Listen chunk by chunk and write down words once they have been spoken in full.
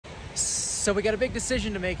So we got a big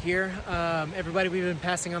decision to make here. Everybody we've been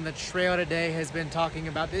passing on the trail today has been talking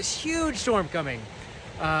about this huge storm coming.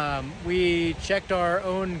 We checked our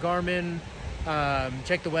own Garmin,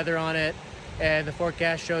 checked the weather on it, and the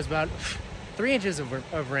forecast shows about 3 inches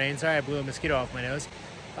of rain. Sorry, I blew a mosquito off my nose.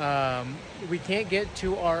 We can't get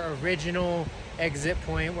to our original exit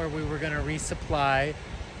point where we were going to resupply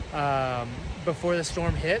before the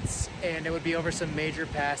storm hits, and it would be over some major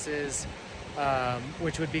passes,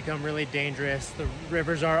 which would become really dangerous. The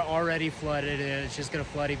rivers are already flooded, and it's just going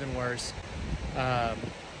to flood even worse.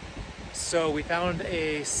 So we found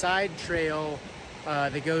a side trail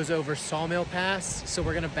that goes over Sawmill Pass. So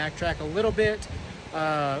we're going to backtrack a little bit,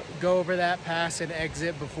 go over that pass and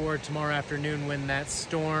exit before tomorrow afternoon when that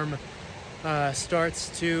storm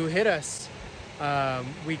starts to hit us.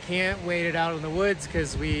 We can't wait it out in the woods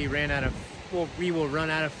because we will run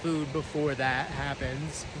out of food before that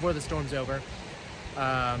happens, before the storm's over.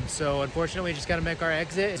 So unfortunately, we just got to make our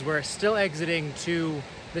exit. We're still exiting to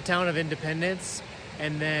the town of Independence,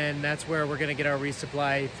 and then that's where we're going to get our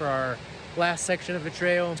resupply for our last section of the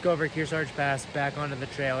trail. Let's go over Kearsarge Pass, back onto the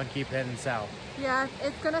trail, and keep heading south. Yeah,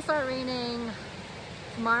 it's going to start raining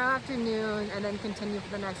tomorrow afternoon and then continue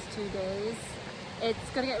for the next 2 days. It's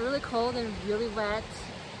going to get really cold and really wet.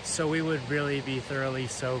 So we would really be thoroughly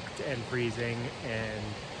soaked and freezing, and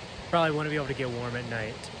probably wouldn't be able to get warm at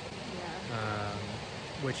night. Yeah.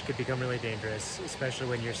 Which could become really dangerous, especially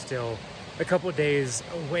when you're still a couple days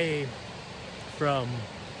away from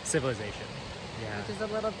civilization. Yeah. Which is a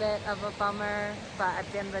little bit of a bummer, but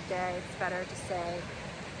at the end of the day, it's better to say,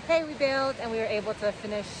 hey, we bailed and we were able to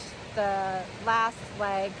finish the last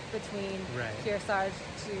leg between Kearsarge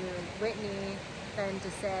to Whitney than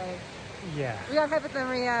to say, yeah, we got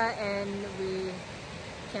hypothermia and we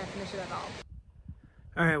can't finish it at all.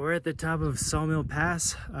 All right, we're at the top of Sawmill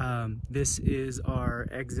Pass. This is our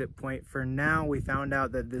exit point for now. We found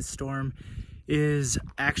out that this storm is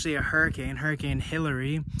actually a hurricane, Hurricane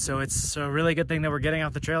Hillary. So it's a really good thing that we're getting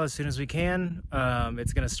off the trail as soon as we can.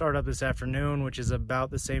 It's gonna start up this afternoon, which is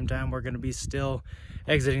about the same time we're gonna be still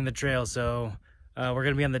exiting the trail. So we're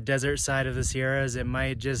gonna be on the desert side of the Sierras. It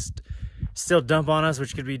might just still dump on us,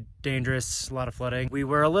 which could be dangerous, a lot of flooding. We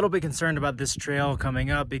were a little bit concerned about this trail coming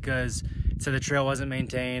up because the trail wasn't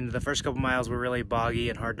maintained. The first couple miles were really boggy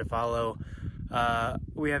and hard to follow.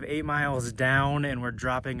 We have 8 miles down and we're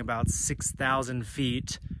dropping about 6,000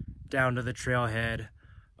 feet down to the trailhead.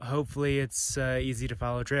 Hopefully it's easy to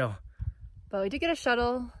follow trail. But we did get a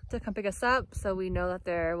shuttle to come pick us up, so we know that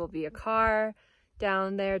there will be a car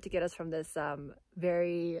down there to get us from this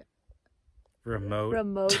very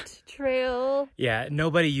remote trail. Yeah,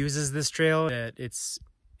 nobody uses this trail. It's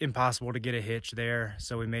impossible to get a hitch there,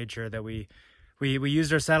 so we made sure that we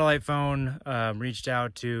used our satellite phone, reached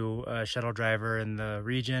out to a shuttle driver in the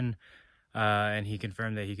region, and he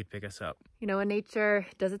confirmed that he could pick us up. You know, when nature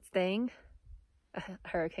does its thing, a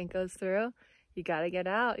hurricane goes through, you gotta get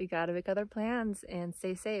out, you gotta make other plans and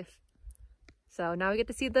stay safe. So now we get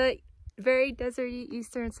to see the very deserty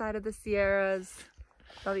eastern side of the Sierras.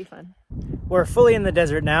 That'll be fun. We're fully in the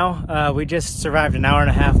desert now. We just survived an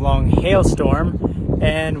 1.5 hour long hailstorm,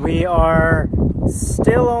 and we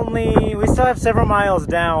still have several miles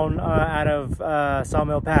down out of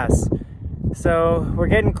Sawmill Pass. So we're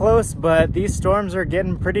getting close, but these storms are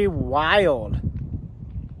getting pretty wild.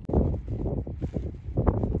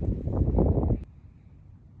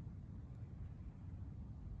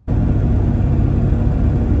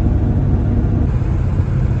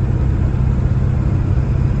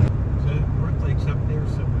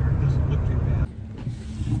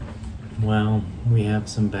 Well, we have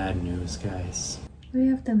some bad news, guys. We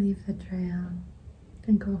have to leave the trail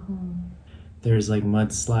and go home. There's like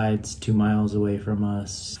mudslides 2 miles away from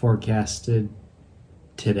us. Forecasted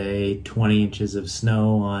today 20 inches of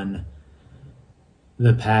snow on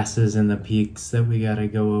the passes and the peaks that we gotta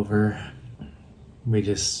go over. We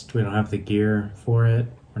don't have the gear for it.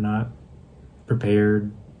 We're not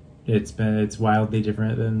prepared. It's wildly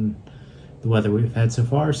different than the weather we've had so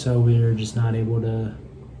far, so we're just not able to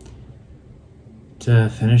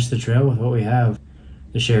finish the trail with what we have.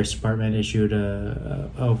 The Sheriff's Department issued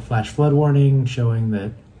a flash flood warning showing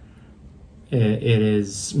that it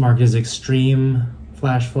is marked as extreme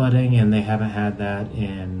flash flooding, and they haven't had that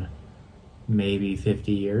in maybe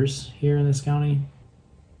 50 years here in this county.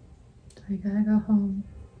 So we gotta go home,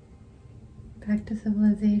 back to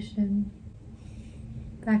civilization,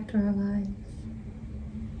 back to our lives.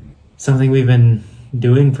 Something we've been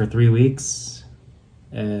doing for 3 weeks,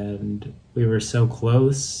 and we were so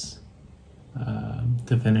close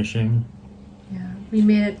to finishing. Yeah, we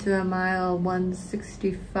made it to mile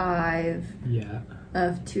 165. Yeah.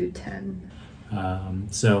 of 210.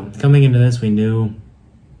 So coming into this, we knew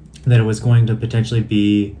that it was going to potentially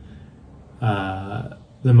be the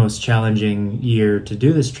most challenging year to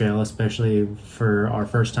do this trail, especially for our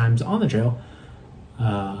first times on the trail.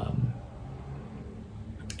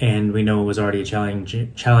 And we know it was already a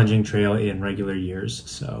challenging trail in regular years,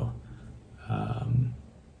 so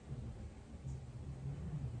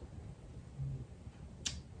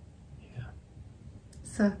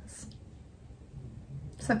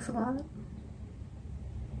Sucks a lot.